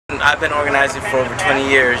I've been organizing for over 20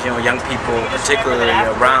 years. You know, young people, particularly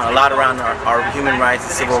around our human rights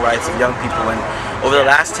and civil rights of young people. And over the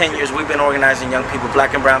last 10 years, we've been organizing young people,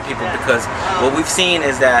 black and brown people, because what we've seen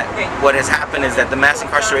is that what has happened is that the mass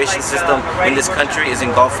incarceration system in this country is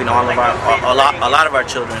engulfing a lot of our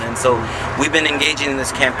children. And so we've been engaging in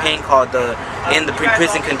this campaign called End the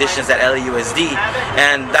Pre-Prison Conditions at LAUSD,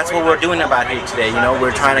 and that's what we're doing about here today. You know,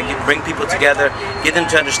 we're trying to bring people together, get them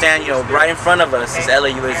to understand, you know, right in front of us is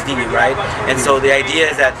LAUSD, right? And so the idea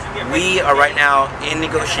is that we are right now in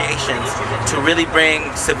negotiations to really bring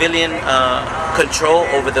civilian control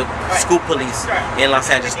over the school police in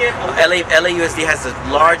Los Angeles. LAUSD has the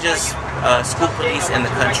largest school police in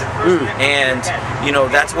the country, and you know,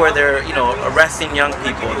 that's where they're, you know, arresting young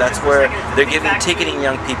people. That's where they're ticketing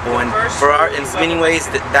young people, and in many ways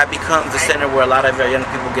that becomes the center where a lot of our young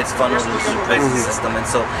people gets funneled into the prison system. And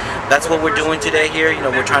so that's what we're doing today here. You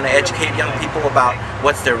know, we're trying to educate young people about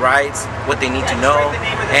what's their rights, what they need to know,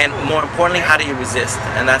 and more importantly, how do you resist.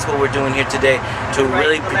 And that's what we're doing here today to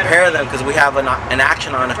really prepare them, because we have an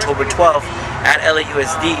action on October 12th at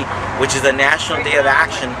LAUSD, which is a national day of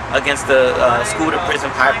action against the school to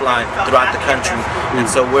prison pipeline throughout the country. And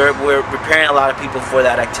so we're preparing a lot of people for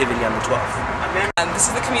that activity on the 12th. This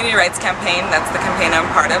is the community rights campaign. That's the campaign I'm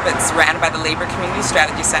part of. It's ran by the Labor Community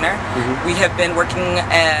Strategy Center. We have been working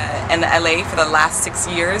in LA for the last 6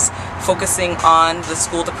 years, focusing on the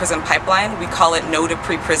school to prison pipeline. We call it No to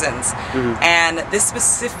Pre-Prisons. And this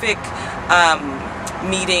specific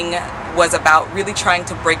meeting was about really trying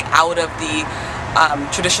to break out of the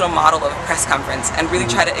traditional model of a press conference and really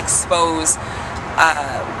try to expose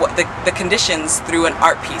the conditions through an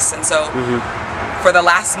art piece. And so for the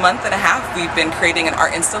last month and a half, we've been creating an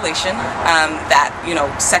art installation that, you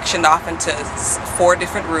know, sectioned off into 4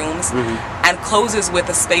 different rooms and closes with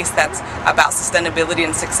a space that's about sustainability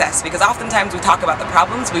and success. Because oftentimes we talk about the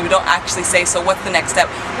problems, but we don't actually say, so what's the next step?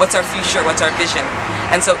 What's our future? What's our vision?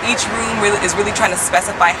 And so each room is really trying to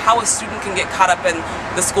specify how a student can get caught up in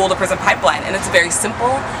the school to prison pipeline. And it's very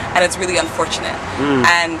simple, and it's really unfortunate.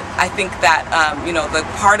 And I think that you know, the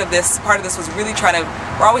part of this was really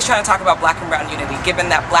we're always trying to talk about black and brown unity, given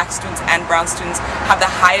that black students and brown students have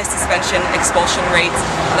the highest suspension, expulsion rates,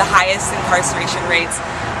 the highest incarceration rates,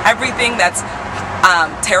 everything that's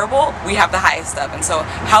terrible, we have the highest of. And so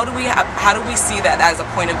how do we see that as a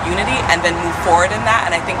point of unity and then move forward in that?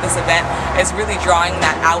 And I think this event is really drawing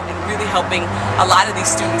that out and really helping a lot of these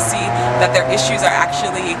students see that their issues are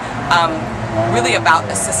actually really about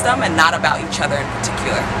a system and not about each other in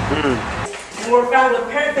particular. Were found with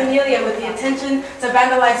paraphernalia with the intention to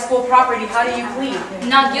vandalize school property. How do you plead?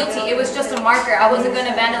 Not guilty. It was just a marker. I wasn't going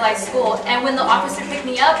to vandalize school. And when the officer picked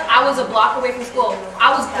me up, I was a block away from school.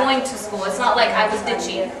 I was going to school. It's not like I was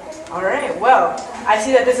ditching. All right, well, I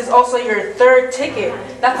see that this is also your 3rd ticket.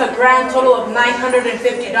 That's a grand total of $950.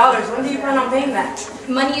 When do you plan on paying that?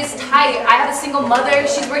 Money is tight. I have a single mother.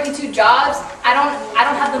 She's working 2 jobs. I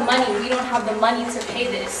don't have the money. We don't have the money to pay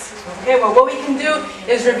this. Okay, well, what we can do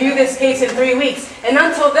is review this case in 3 weeks. And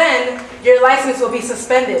until then, your license will be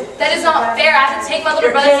suspended. That is not fair. I have to take my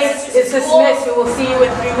little brother to school. It's dismissed. We will see you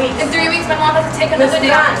in 3 weeks. In 3 weeks, my mom has to take another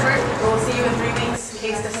day off work. We will see you in 3 weeks.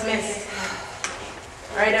 Case dismissed.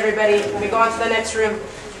 All right, everybody, we go on to the next room.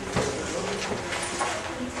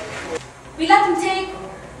 We let them take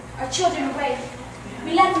our children away.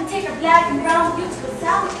 We let them take our black and brown youth to the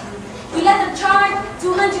South. We let them charge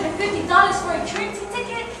 $250 for a trinity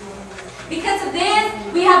ticket. Because of this,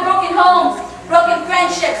 we have broken homes, broken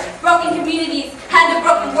friendships, broken communities, and a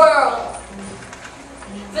broken world.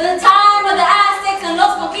 From the time of the Aztecs and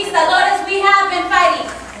Los Conquistadores, we have been fighting.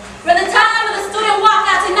 From the time of the student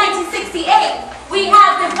walkout in 1968, we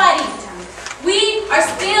have been fighting. We are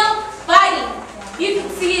still fighting. You can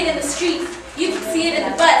see it in the streets. You can see it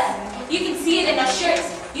in the bus. You can see it in our shirts.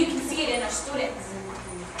 You can see it in our students.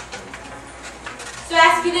 So I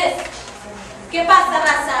ask you this. ¿Qué pasa,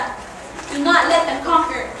 raza? Do not let them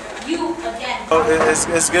conquer you again.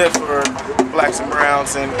 It's good for blacks and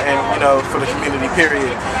browns and you know, for the community,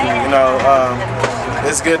 period. You know,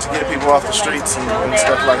 it's good to get people off the streets and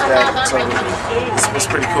stuff like that. So it's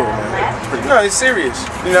pretty cool, man. No, it's serious.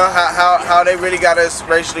 You know, how they really got us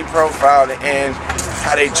racially profiled and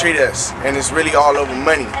how they treat us. And it's really all over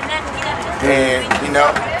money. And, you know,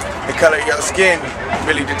 the color of your skin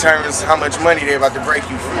really determines how much money they're about to break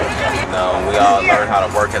you for. You know, we all learn how to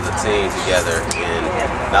work as a team together and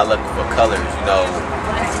not looking for colors, you know,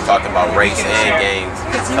 talking about race and gangs,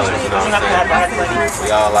 colors, you know what I'm saying? We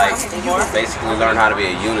all like basically learn how to be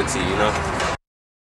a unity, you know?